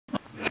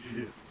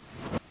Tjeerd.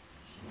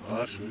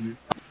 Waar zijn we nu?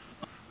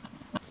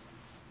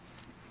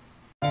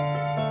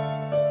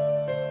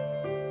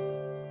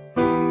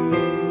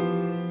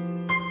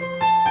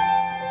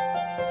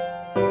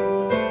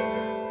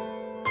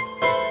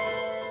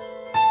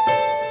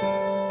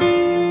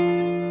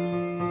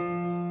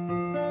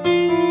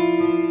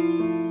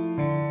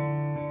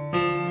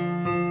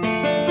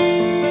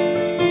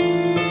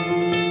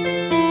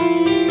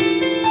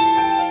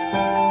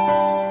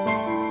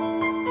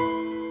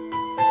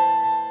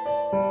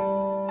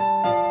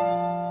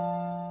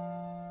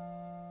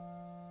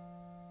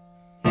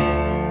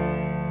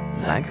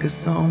 Like a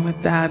song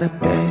without a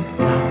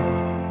baseline,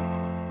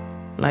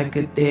 like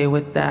a day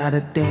without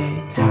a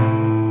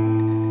daytime.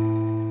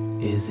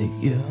 Is it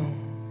you,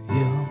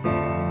 you?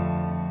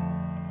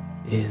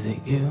 Is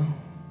it you,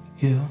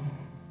 you?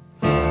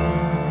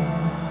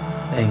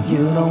 And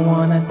you don't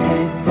wanna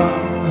take fall.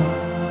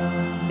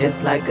 It's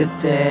like a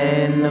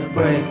day in a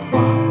brick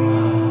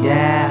wall.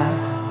 Yeah,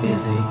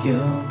 is it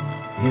you,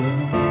 you?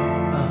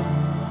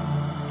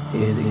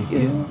 Is it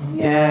you,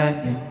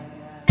 yeah, you?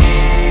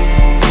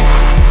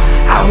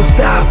 I will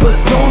stop a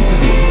storm for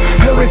you.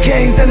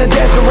 Hurricanes and the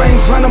desert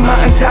rains, run a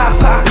mountain top,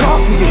 I call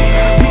for you.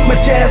 Beat my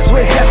chest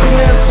with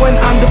happiness when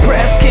I'm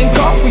depressed, can't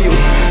call for you.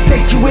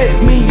 Take you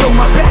with me on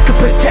my back, a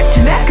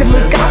protection I can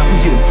look out for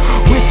you.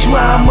 With you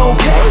I'm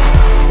okay,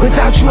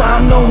 without you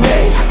I'm no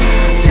me.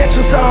 Sex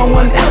with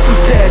someone else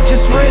instead,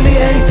 just really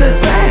ain't the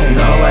same,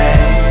 no way.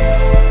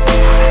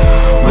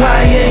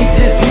 Why ain't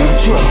this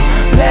mutual?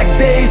 Black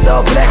days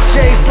or black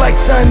shades like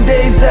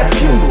Sundays at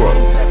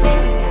funerals.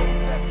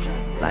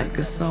 Like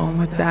a song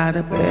without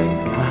a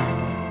baseline,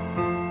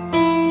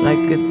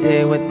 like a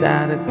day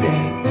without a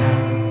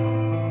daytime.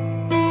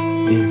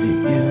 Is it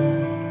you,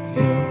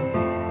 you?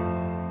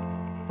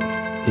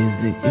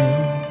 Is it you,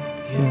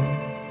 you?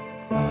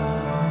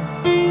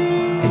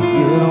 And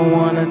you don't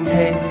wanna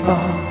take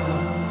fall.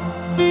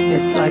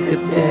 It's like a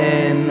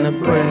day in a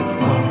brick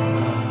wall.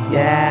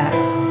 Yeah,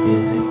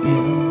 is it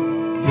you,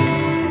 you?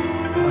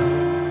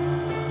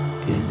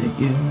 Is it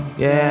you,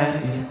 yeah,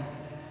 you?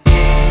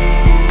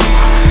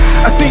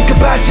 I think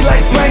about you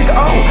like Frank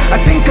O.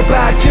 I think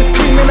about you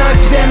screaming out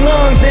your damn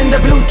lungs in the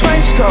blue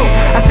trench coat.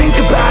 I think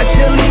about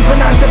you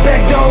leaving out the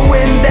back door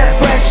in that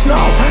fresh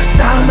snow.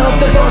 Sound of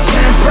the door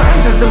slam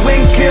burns as the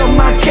wind killed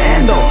my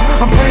candle.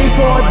 I'm praying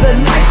for the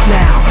light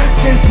now,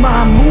 since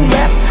my moon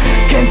left.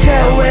 Can't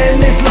tell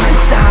when it's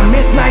lunchtime,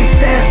 midnight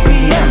says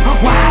PM.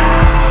 Wow.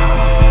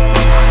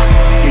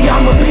 See,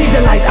 I'ma be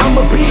the light,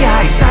 I'ma be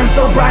high. Shine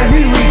so bright,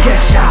 really get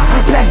shot.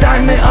 Black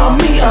diamond on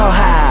me, oh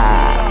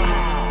high.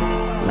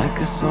 Like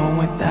a song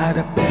without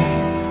a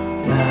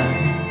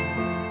baseline,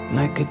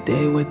 like a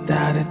day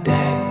without a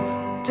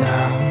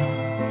daytime.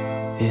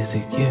 Is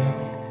it you?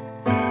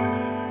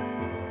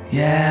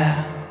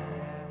 Yeah,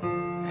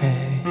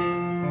 hey.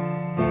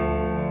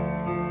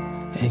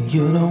 And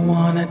you don't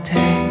wanna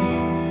take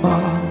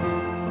fall.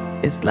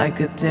 It's like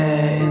a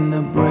day in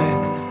the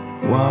brick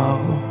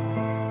wall.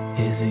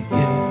 Is it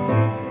you,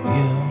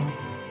 you?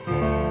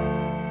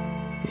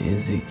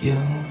 Is it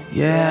you?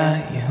 Yeah,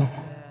 you.